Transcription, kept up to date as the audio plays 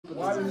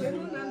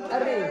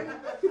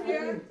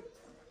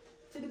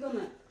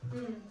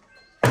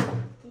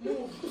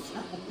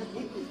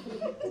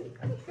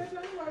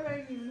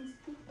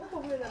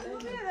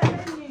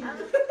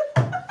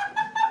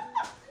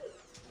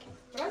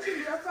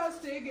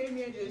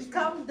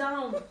Calm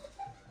down.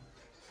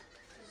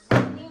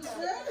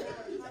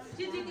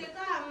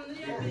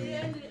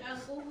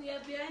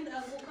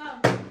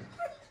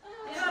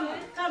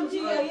 Come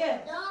here, yeah.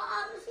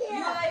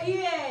 You are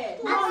here.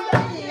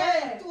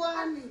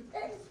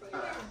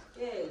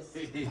 Yes.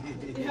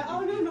 Oh,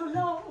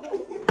 no.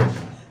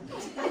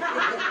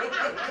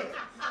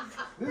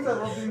 These are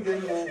not being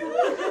going on.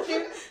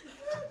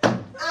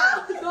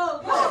 Go.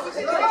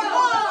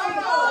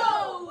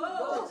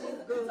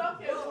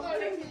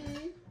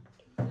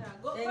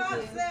 Go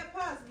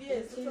pass, yes.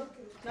 It's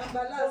okay.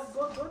 Number last.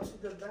 Go to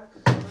the back.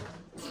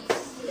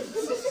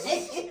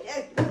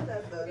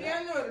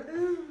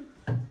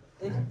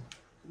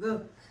 Go.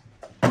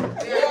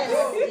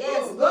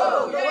 Yes, go.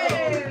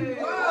 Thank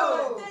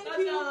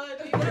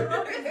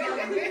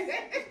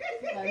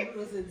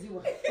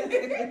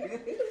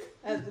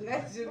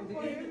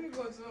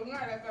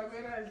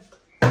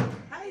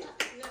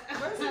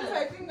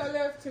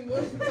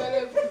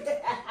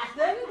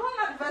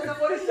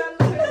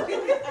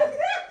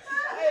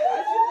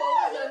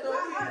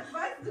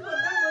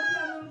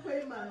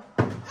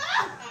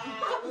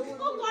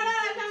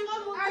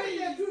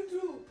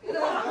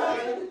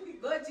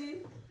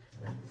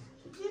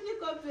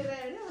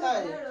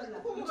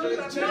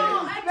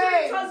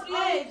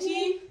you.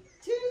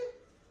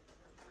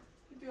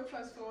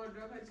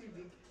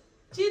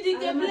 Chidi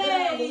can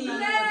play.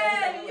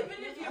 Even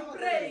if you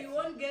pray, you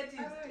won't get it.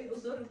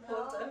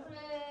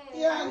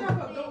 Yeah.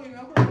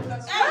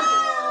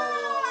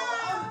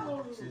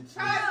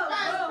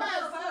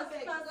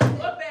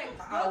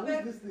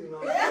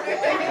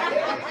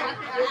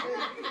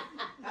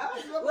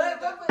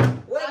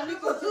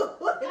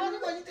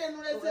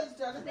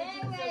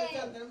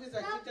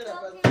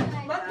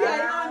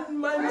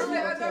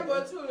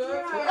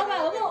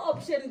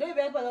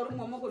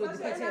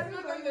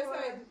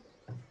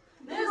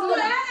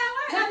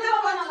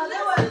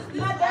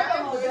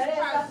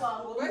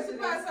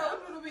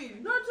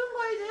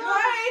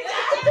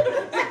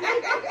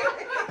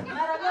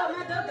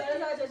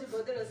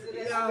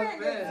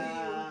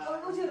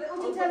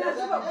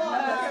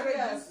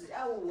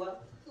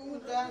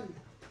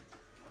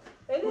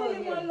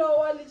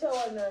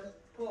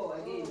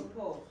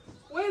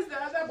 Where's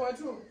the other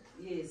bottle?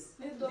 Yes.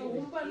 If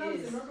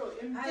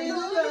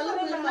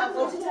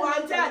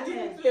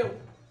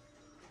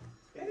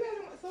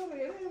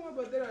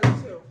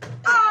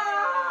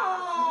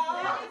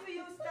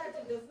you start,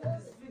 the food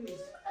is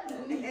finished.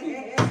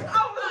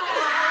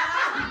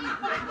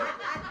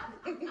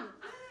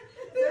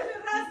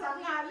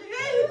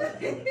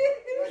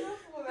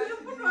 The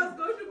food was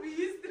going to be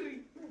history.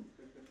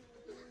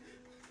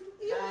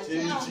 You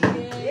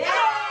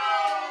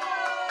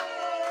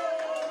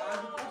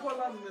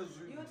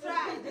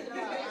tried.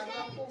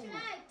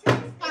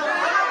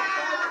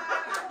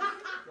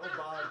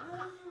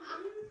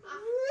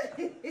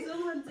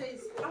 Someone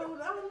says, I will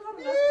not ask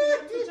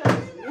you to try.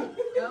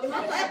 I'm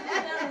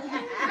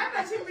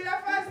not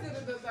fast to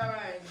the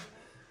time.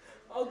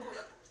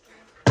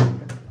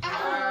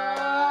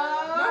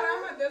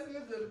 Mama doesn't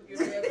look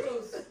very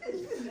close.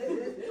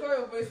 Call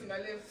your voice in my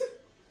left.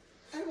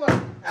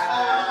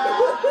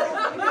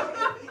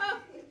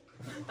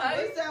 I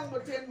sound more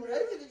 10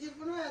 minutes. Did you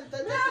put on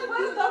that?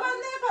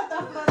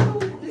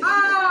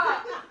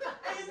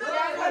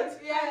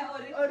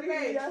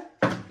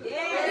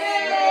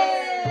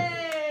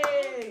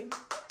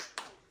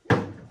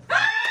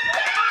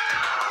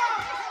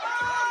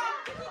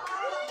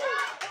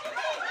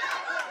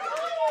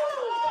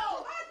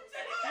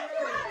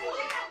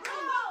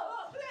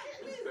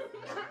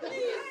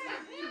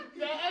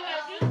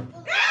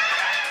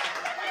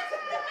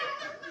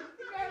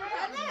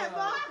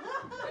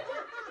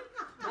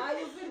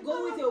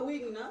 Go with your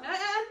wing, no?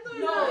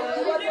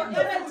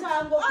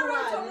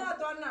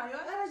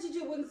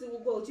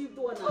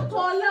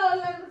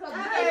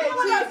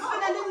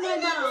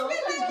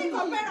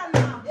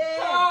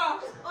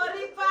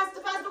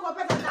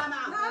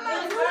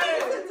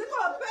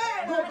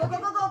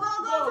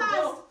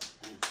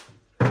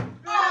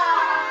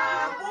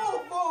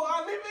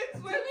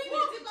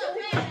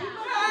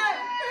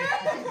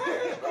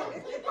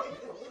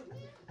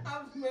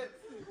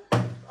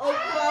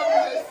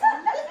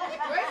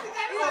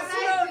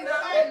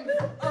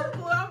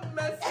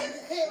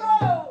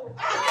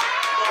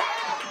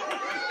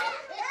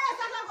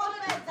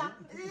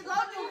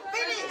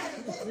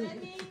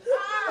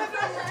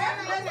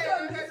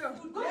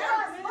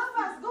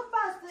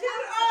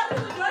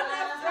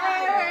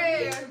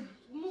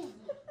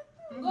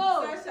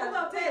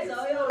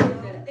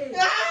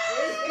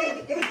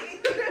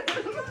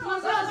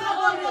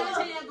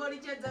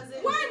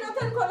 Why not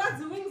collect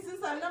the wings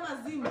since I'm not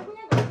a zim?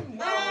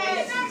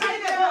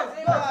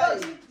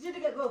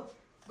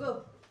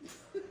 Go.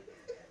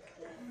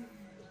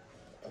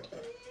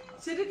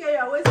 Chidike,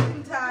 you're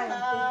wasting time.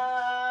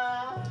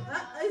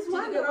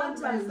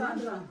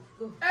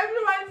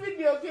 Everyone feed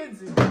your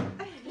kids.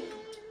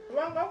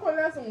 One go call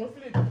us and we'll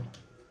flip.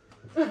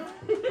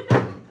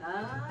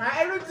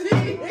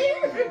 Everything.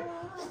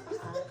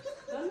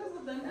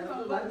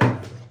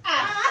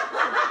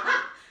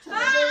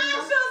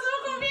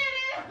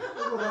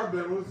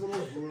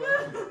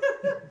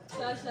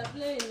 Sasha,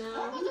 play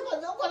now.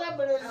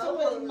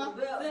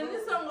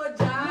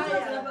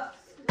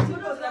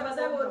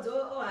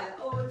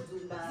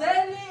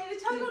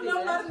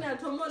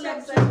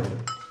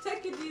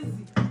 Take it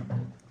easy.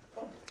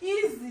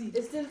 Easy.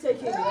 It's still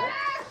taking, right?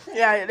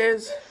 Yeah, it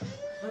is.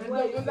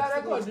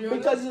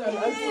 Because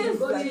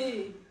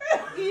Easy.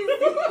 We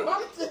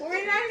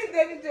need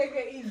to take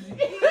it easy.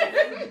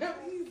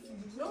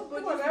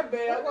 Nobody.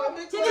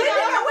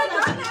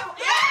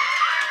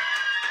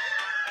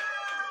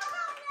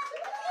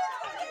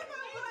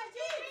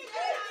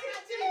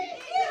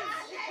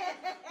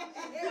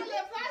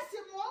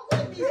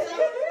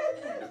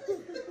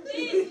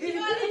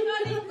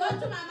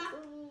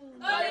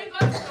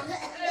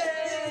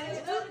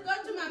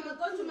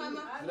 Go to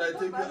mama. Should I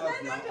take it out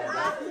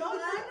now?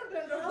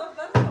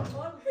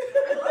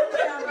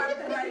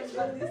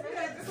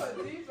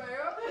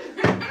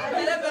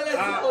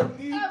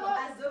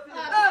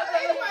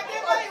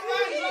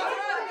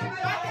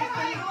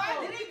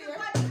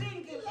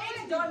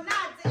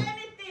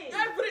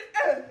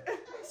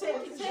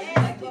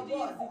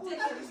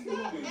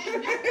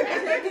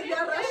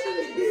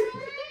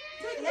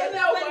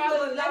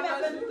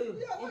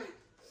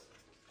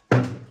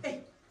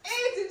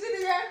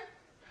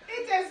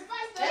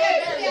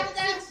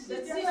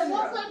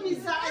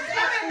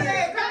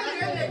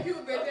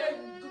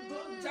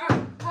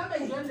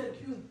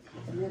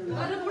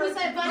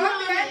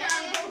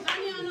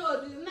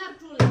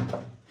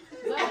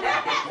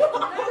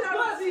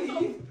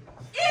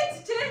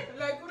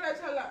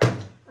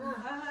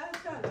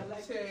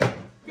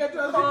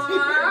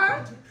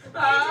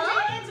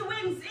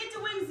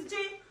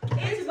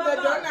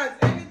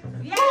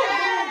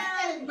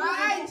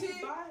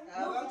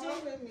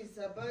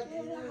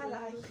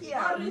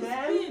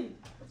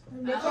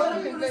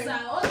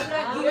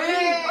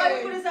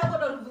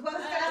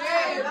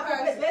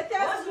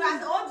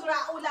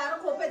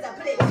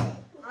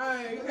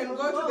 You can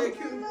go to the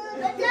queue.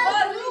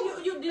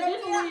 You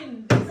didn't win.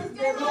 I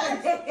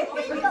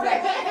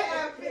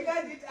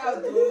figured it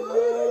out.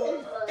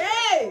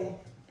 Hey!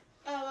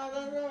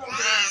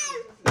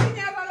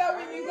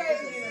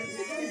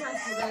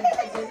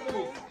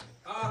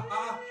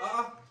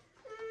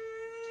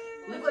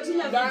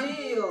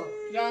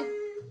 Yeah.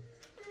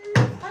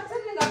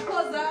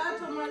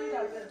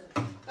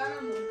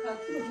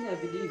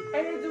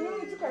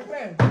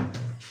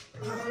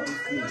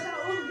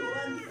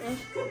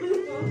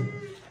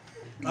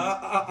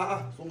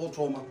 So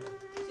trauma.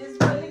 she's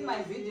calling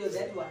my video,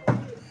 that one.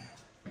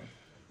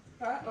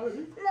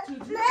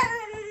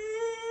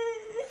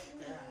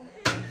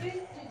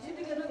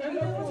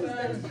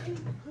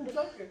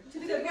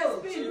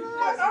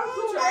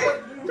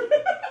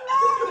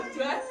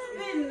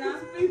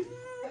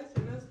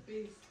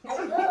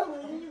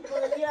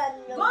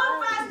 Go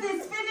fast,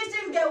 it's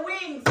finishing the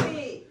wings.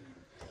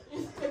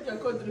 Take your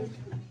code drink.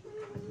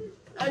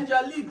 And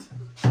your lead.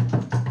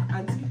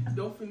 Auntie,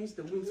 don't finish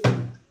the wings. Don't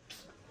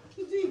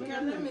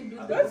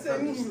say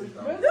me.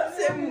 Don't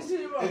say me.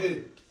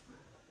 Hey.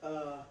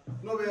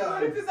 No, we are. I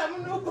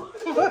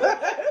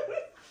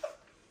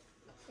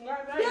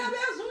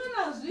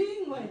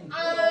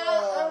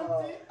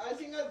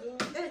think I do.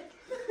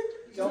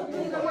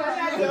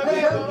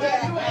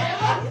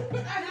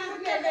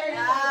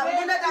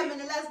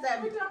 Last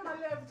time. This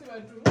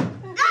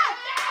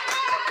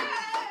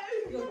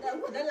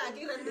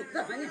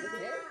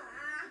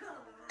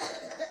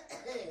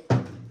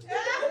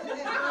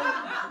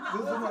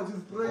woman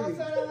is praying.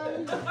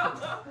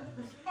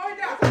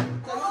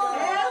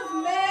 Have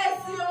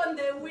mercy on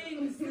the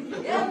wings.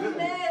 Have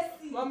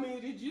mercy. Mommy,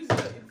 reduce the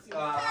eating. You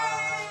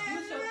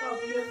shut up.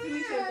 You're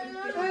finishing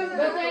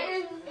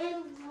everything.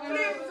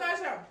 Flip,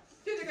 Sasha.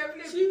 Chidika,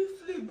 flip.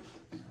 Flip.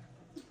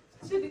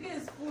 Chidika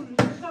is full.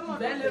 Come on.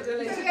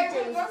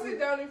 Chidika, go sit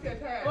down if you're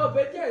tired. Oh,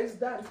 Becca is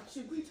done. She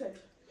quitted.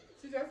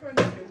 She just went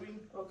to the wing.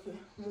 Okay,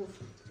 move.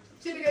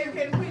 Chidika, you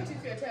can quit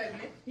if you're tired,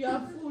 eh? You are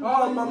full.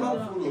 Oh,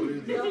 Mama, full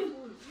already. You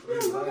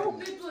are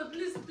full.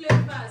 Please play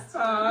fast.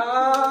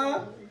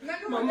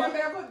 Mama, I'm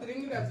going to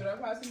drink that you're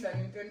passing the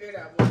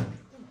Nintendo.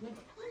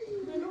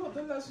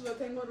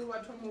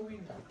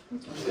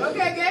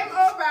 Okay, game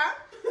over.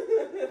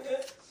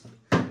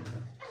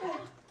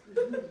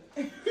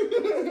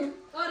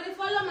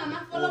 Follow mama.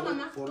 Follow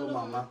mama. Follow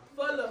Mama.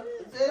 Follow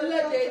the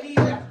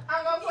leader.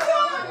 I'm going to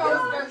follow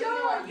Mama.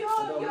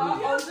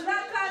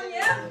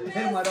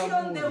 Mercy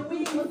on the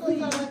wings.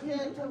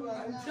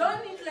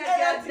 Don't eat like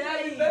you're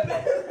dying.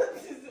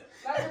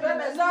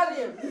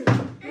 Sorry.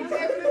 It's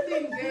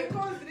everything. They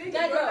can't drink.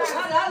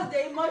 How's the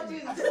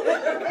emotions?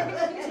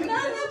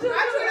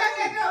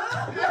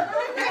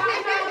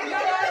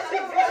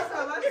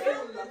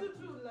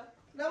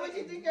 Now what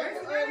you think? No.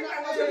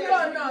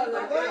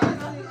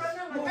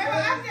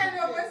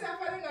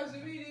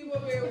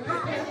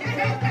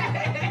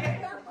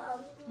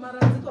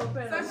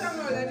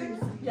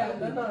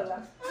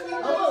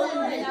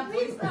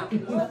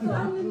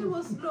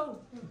 was slow.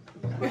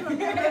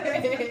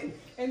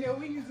 And your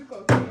wing is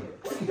okay.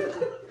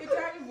 It's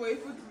only boy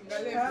foot in the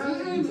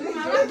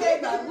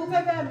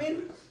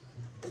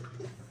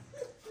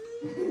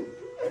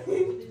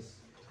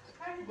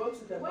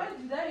Why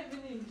did I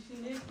even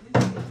initiate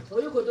this? Oh,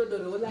 you go to the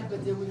road like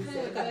the wings.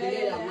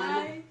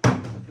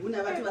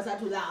 Una watu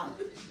wasatu lao.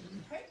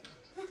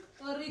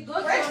 Sorry, go.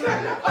 Go,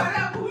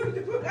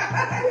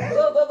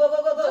 go, go, go,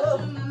 go, go.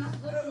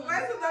 Why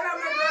is it that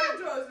my daughter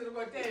chose to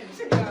go 10?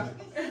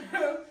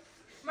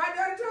 My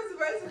daughter chose to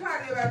go to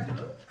carry back.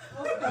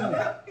 What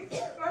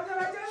do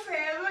I just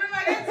say? What am I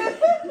going to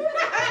say?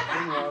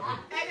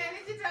 And then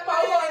it's a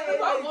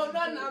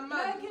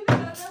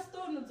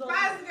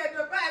Pass, get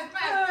the pass.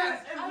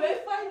 I'm very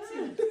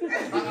fighting.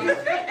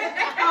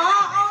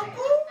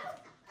 Uncle.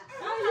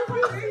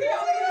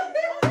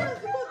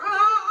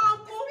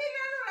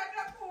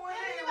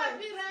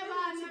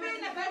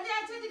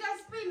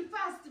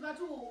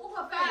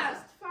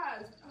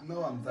 fast.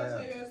 No, I'm So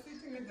tired. you're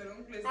sitting in the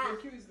wrong place. The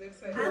queue is that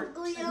side.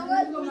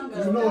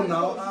 You know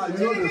now. You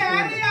know the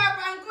Hurry story. up,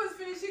 Uncle's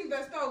finishing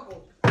the stock.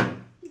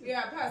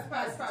 Yeah, pass.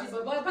 But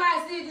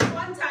pass it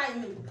one time.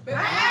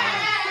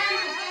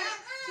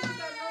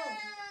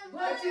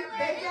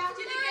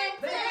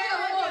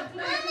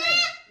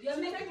 You're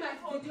making my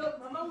video.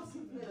 Mama will see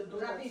the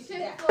rubbish.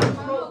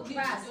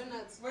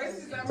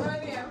 Where's the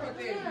money?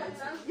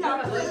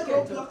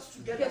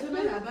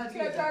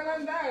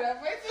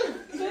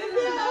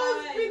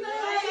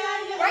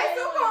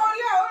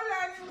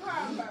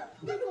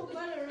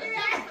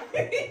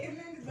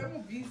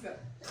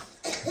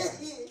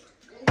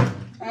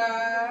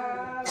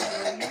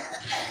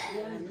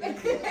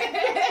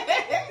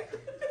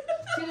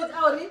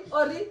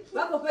 Ori,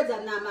 wakopedza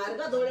nama,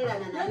 rikadorera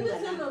nana.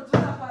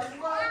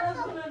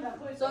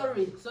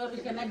 Sorry,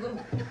 can I go?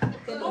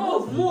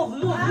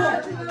 Move.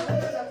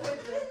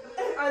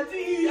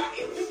 Auntie,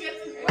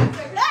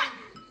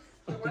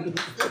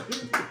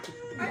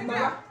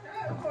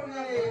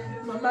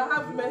 Mama,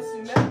 have mercy,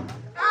 ne?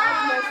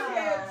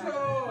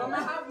 Mama,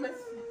 have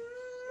mercy.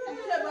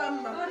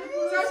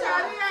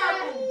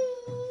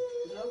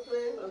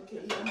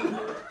 Okay.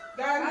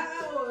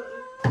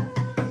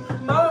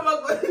 Mama,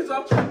 go to the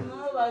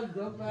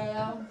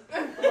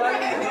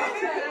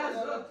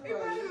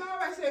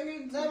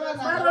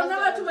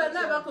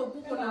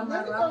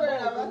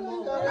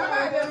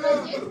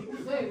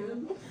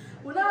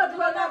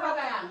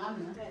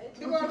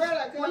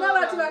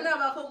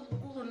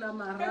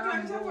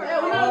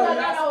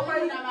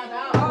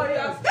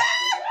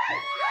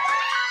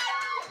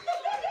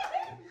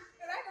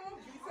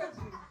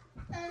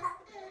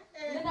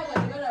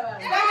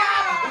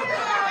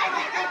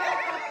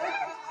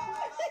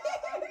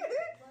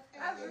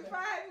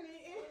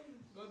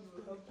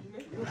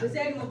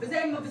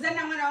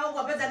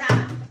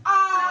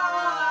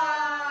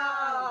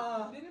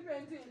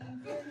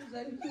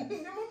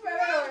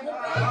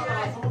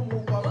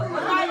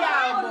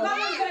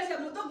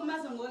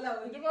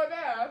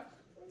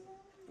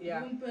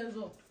Yeah.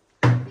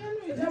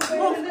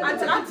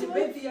 Auntie,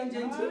 baby, and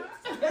gentle.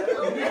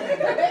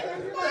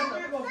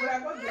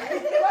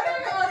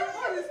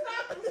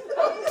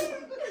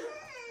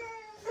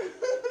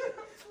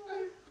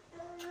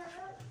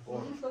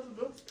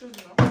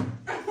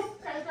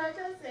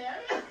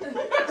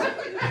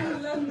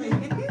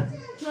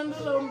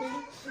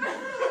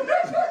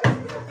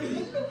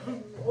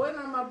 When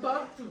I'm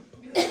about to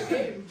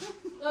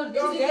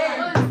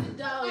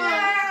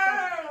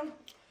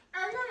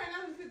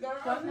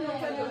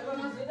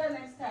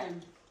next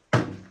time.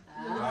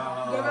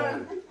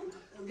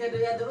 You're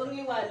the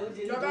only one who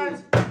didn't.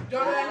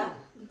 Jordan.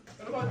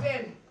 About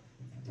 10.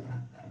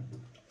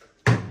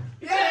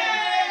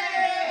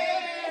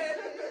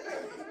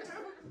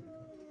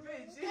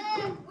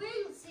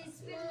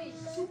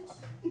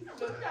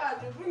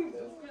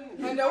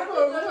 And the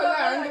woman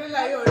angry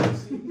like you.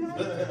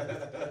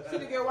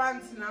 Get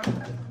once now.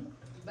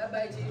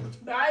 Bye, G.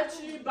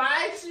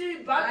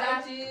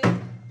 Bye.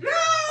 No!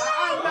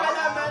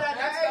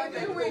 That's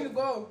everything we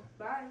go.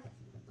 Bye.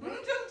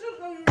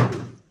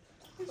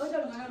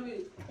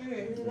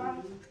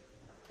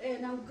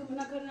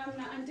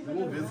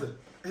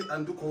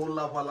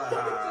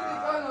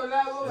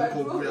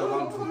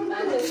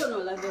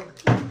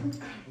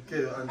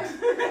 Okay,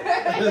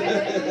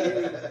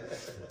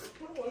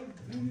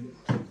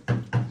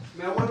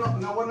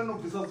 now one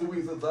of these are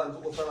wings and that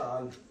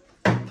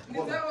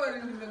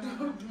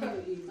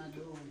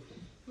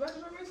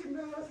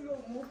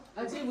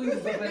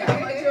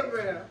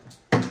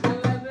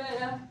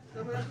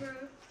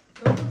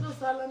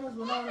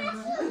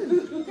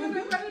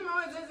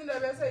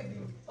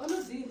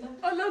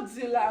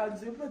Olozila,